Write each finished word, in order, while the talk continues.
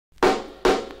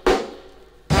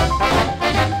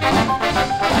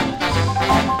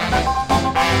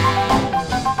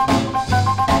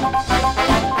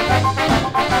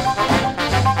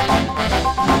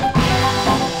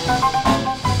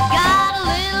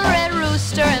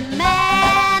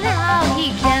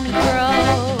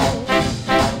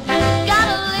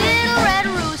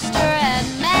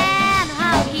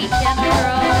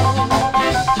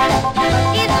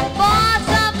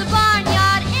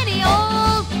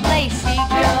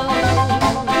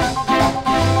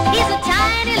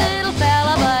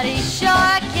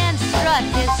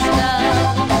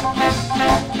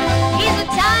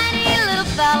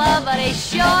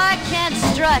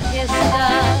his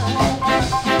stuff.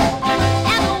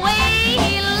 And the way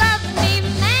he loves me,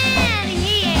 man,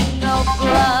 he ain't no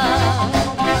bluff.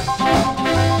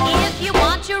 If you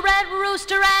want your red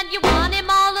rooster and you want him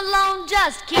all alone,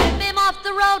 just keep him off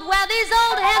the road where these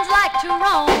old hens like to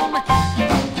roam.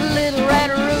 Little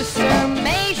red rooster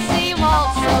may seem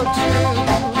all so true,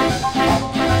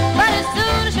 but as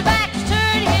soon as your back's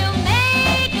turned, he'll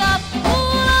make a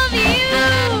fool of you.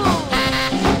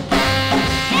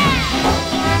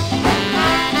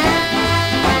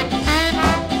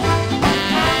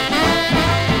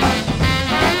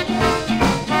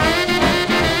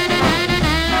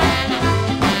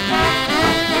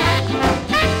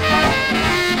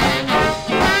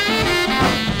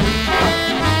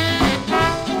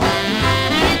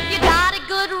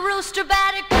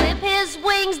 Better clip his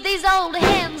wings, these old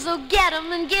hens will get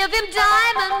him and give him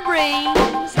diamond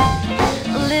rings.